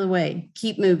 move them out of the way,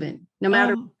 keep moving, no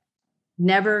matter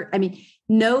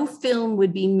no film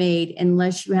would be made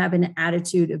unless you have an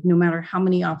attitude of no matter how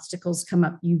many obstacles come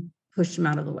up, you push them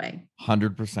out of the way.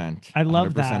 100%. I love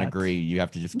 100% that. agree. You have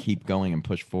to just keep going and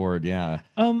push forward. Yeah.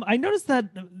 I noticed that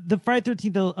the Friday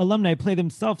 13th alumni play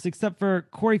themselves, except for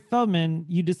Corey Feldman.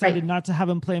 You decided not to have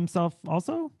him play himself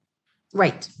also?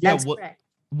 Right. That's correct.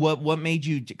 What made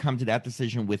you come to that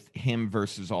decision with him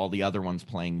versus all the other ones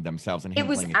playing themselves? And him it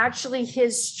was actually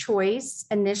his choice.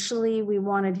 Initially, we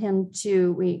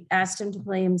asked him to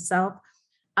play himself.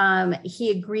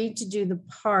 He agreed to do the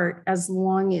part as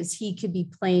long as he could be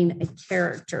playing a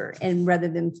character and rather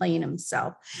than playing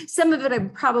himself. Some of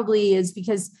it probably is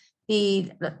because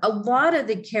a lot of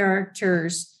the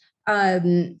characters,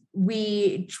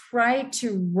 we try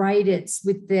to write it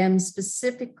with them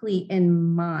specifically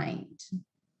in mind,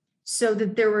 so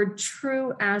that there were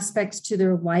true aspects to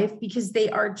their life because they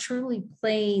are truly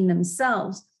playing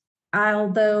themselves.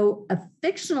 Although a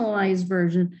fictionalized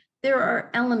version, there are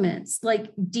elements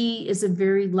like Dee is a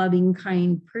very loving,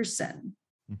 kind person.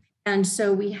 And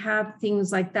so we have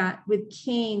things like that. With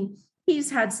Kane, he's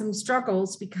had some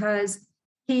struggles because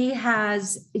he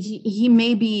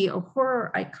may be a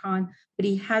horror icon, but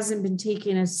he hasn't been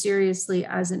taken as seriously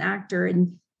as an actor.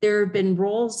 And there have been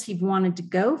roles he wanted to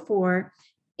go for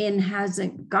and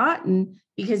hasn't gotten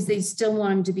because they still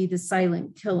want him to be the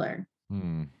silent killer.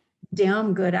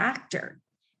 Damn good actor.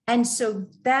 And so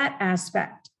that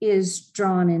aspect is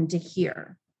drawn into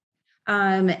here.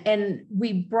 And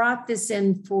we brought this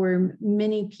in for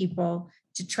many people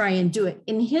to try and do it.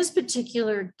 In his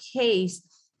particular case,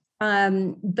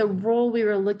 the role we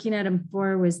were looking at him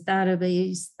for was that of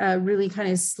a really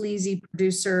kind of sleazy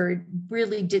producer. It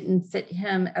really didn't fit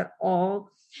him at all.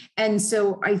 And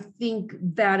so I think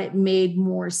that it made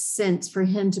more sense for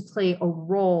him to play a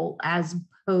role as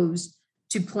opposed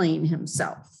to playing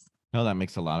himself. No, that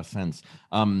makes a lot of sense.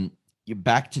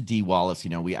 Back to Dee Wallace,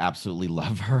 we absolutely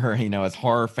love her, as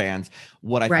horror fans.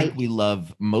 What I think we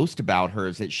love most about her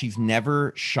is that she's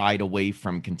never shied away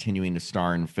from continuing to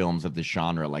star in films of this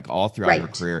genre, like all throughout her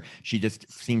career. She just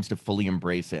seems to fully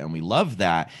embrace it, and we love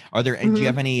that. Do you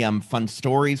have any fun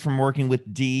stories from working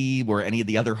with Dee? Were any of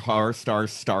the other horror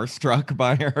stars starstruck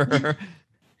by her?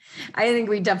 I think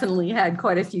we definitely had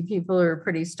quite a few people who were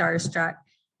pretty starstruck.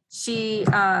 She,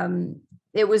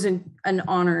 it was an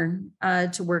honor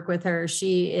to work with her.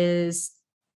 She is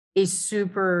a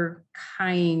super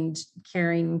kind,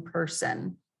 caring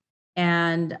person.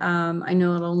 And I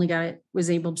know not only was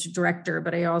able to direct her,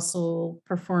 but I also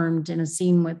performed in a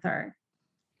scene with her.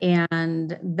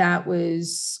 And that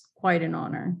was quite an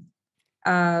honor.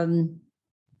 I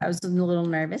was a little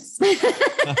nervous.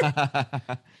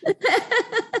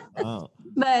 Oh.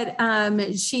 But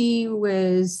she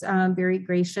was very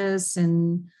gracious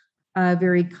and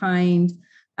very kind.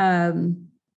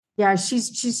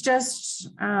 She's just,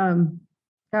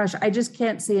 gosh, I just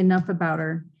can't say enough about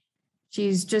her.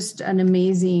 She's just an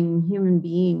amazing human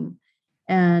being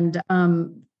and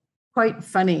quite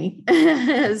funny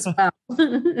as well.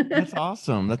 That's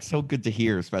awesome. That's so good to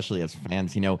hear, especially as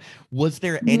fans. Was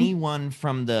there anyone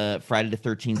from the Friday the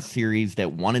 13th series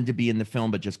that wanted to be in the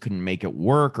film but just couldn't make it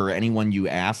work, or anyone you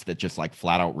asked that just like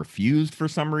flat out refused for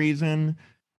some reason?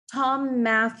 Tom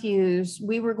Matthews,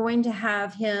 we were going to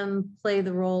have him play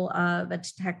the role of a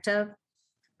detective,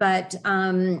 but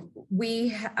we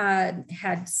had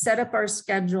set up our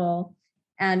schedule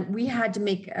and we had to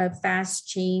make a fast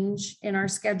change in our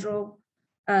schedule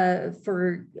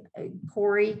for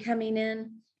Corey coming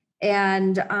in.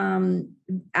 And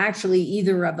actually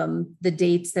either of them, the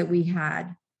dates that we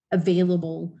had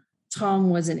available, Tom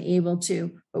wasn't able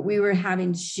to, but we were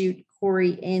having to shoot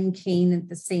Corey and Kane at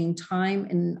the same time.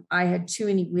 And I had too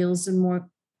many wheels in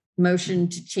motion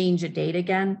to change a date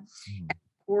again. And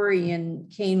Corey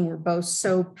and Kane were both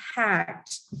so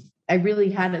packed. I really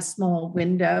had a small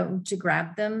window to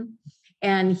grab them.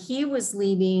 And he was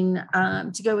leaving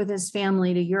to go with his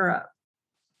family to Europe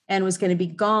and was going to be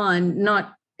gone.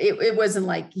 It wasn't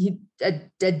like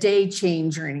a day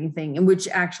change or anything, in which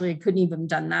actually I couldn't even have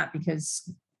done that because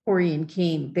Corey and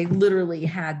Kane, they literally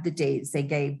had the days they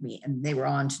gave me and they were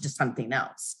on to something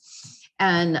else.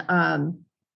 And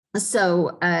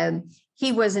so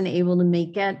he wasn't able to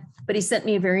make it, but he sent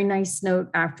me a very nice note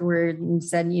afterward and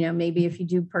said, maybe if you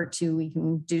do part 2, we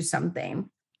can do something.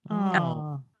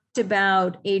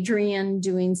 About Adrian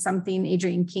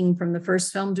King from the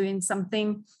first film doing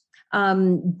something.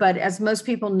 But as most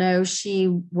people know,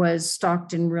 she was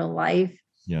stalked in real life.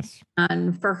 Yes.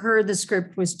 And for her, the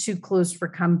script was too close for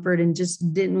comfort and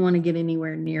just didn't want to get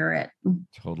anywhere near it.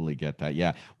 Totally get that.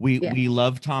 Yeah. We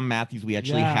love Tom Matthews. We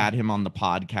actually had him on the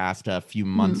podcast a few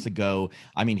months ago.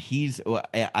 I mean,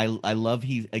 I love,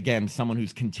 he's again, someone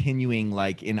who's continuing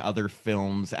like in other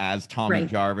films as Tommy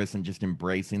Jarvis and just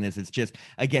embracing this. It's just,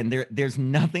 again, there's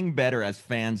nothing better as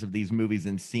fans of these movies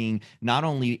than seeing not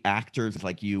only actors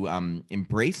like you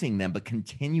embracing them, but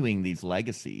continuing these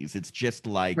legacies. It's just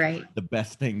like the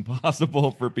best thing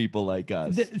possible for people like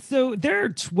us. So there are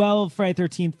 12 Friday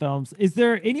 13th films. Is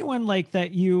there anyone like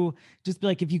that you just be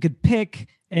like, if you could pick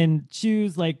and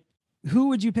choose, like who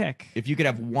would you pick? If you could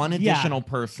have one additional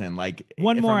person, like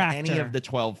one more actor. Any of the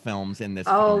 12 films in this.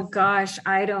 Oh gosh,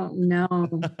 I don't know.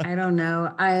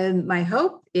 My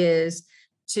hope is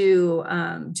to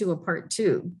a part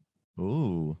 2.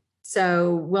 Ooh.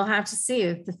 So we'll have to see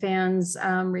if the fans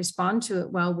respond to it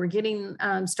well. We're getting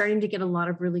starting to get a lot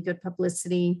of really good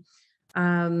publicity.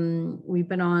 We've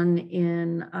been on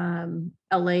in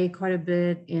LA quite a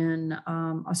bit, in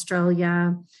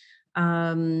Australia,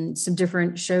 some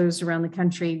different shows around the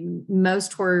country.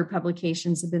 Most horror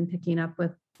publications have been picking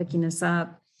us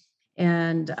up,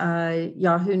 and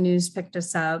Yahoo News picked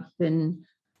us up, and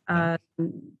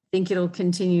think it'll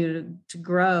continue to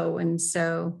grow. And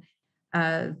so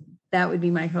that would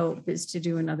be my hope, is to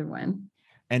do another one.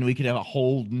 And we could have a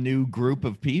whole new group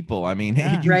of people. I mean,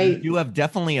 you have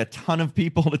definitely a ton of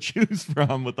people to choose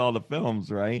from with all the films,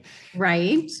 right?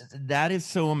 Right. That is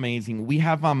so amazing. We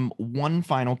have one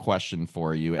final question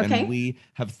for you, and we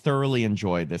have thoroughly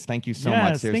enjoyed this. Thank you so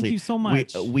much. Seriously, thank you so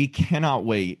much. We cannot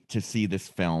wait to see this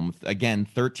film. Again,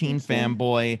 13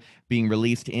 Fanboy, being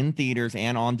released in theaters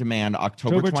and on demand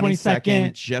October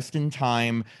 22nd, just in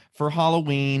time for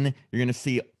Halloween. You're going to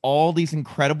see all these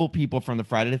incredible people from the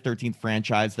Friday the 13th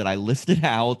franchise that I listed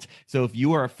out. So if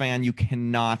you are a fan, you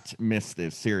cannot miss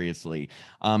this, seriously.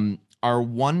 Our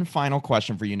one final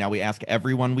question for you. Now, we ask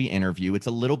everyone we interview. It's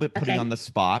a little bit putting on the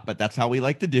spot, but that's how we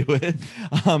like to do it.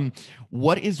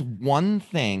 What is one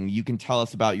thing you can tell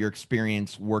us about your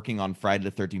experience working on Friday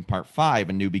the 13th Part 5,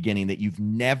 A New Beginning, that you've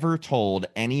never told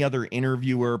any other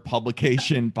interviewer,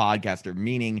 publication, podcaster,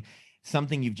 meaning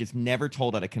something you've just never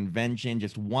told at a convention,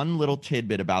 just one little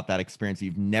tidbit about that experience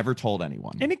you've never told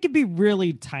anyone? And it could be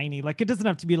really tiny. Like, it doesn't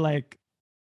have to be like,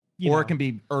 it can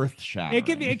be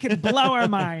earth-shattering. It can blow our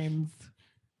minds.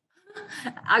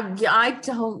 I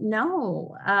don't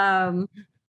know. I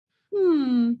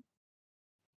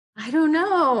don't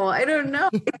know.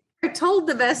 I told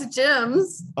the best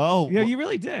gems. Oh, yeah, you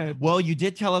really did. Well, you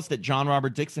did tell us that John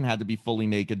Robert Dixon had to be fully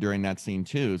naked during that scene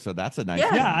too. So that's a nice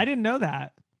thing. Yeah, I didn't know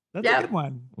that. That's a good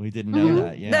one. We didn't know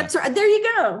that. Yeah, that's right. There you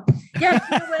go. Yeah,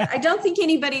 you know what? I don't think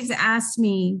anybody's asked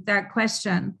me that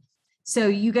question. So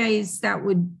you guys, that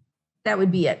would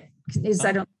be it.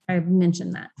 I've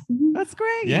mentioned that. That's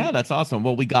great. Yeah, that's awesome.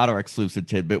 Well, we got our exclusive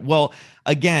tidbit. Well,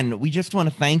 again, we just want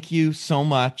to thank you so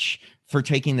much for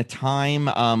taking the time.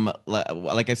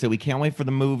 Like I said, we can't wait for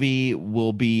the movie.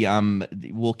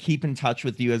 We'll keep in touch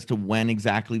with you as to when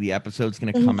exactly the episode's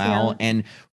going to come out. And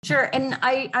Sure. And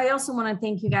I also want to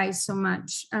thank you guys so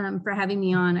much for having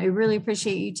me on. I really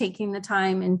appreciate you taking the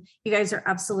time, and you guys are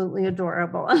absolutely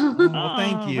adorable. Well,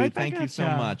 thank you. Thank you so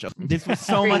much. This was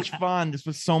so much fun. This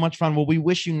was so much fun. Well, we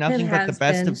wish you nothing but the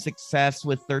best of success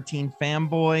with 13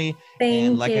 Fanboy.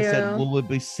 And like I said, we'll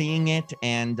be seeing it.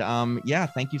 And yeah,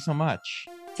 thank you so much.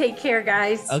 Take care,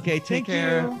 guys. Okay, take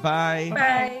care. Bye.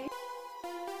 Bye.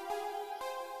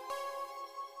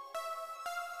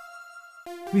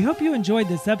 We hope you enjoyed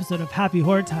this episode of Happy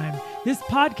Horror Time. This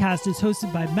podcast is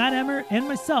hosted by Matt Emmer and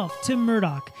myself, Tim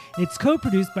Murdoch. It's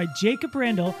co-produced by Jacob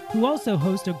Randall, who also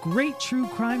hosts a great true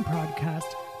crime podcast,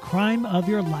 Crime of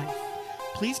Your Life.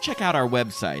 Please check out our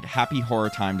website,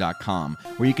 happyhorrortime.com,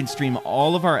 where you can stream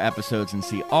all of our episodes and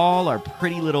see all our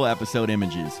pretty little episode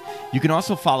images. You can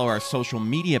also follow our social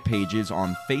media pages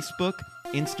on Facebook,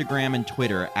 Instagram, and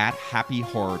Twitter at Happy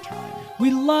Horror Time.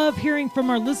 We love hearing from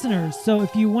our listeners, so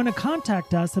if you want to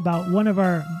contact us about one of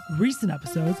our recent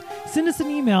episodes, send us an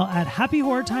email at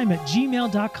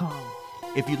happyhorrortime@gmail.com.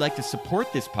 If you'd like to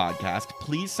support this podcast,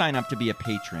 please sign up to be a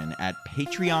patron at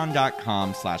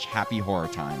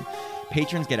patreon.com/happyhorrortime.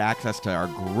 Patrons get access to our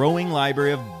growing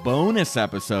library of bonus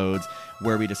episodes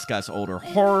where we discuss older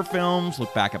horror films,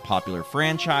 look back at popular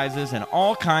franchises, and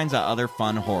all kinds of other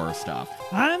fun horror stuff.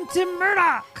 I'm Tim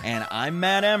Murdoch. And I'm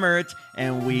Matt Emmert,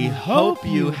 and we hope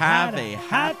you have a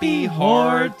happy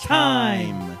horror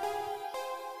time.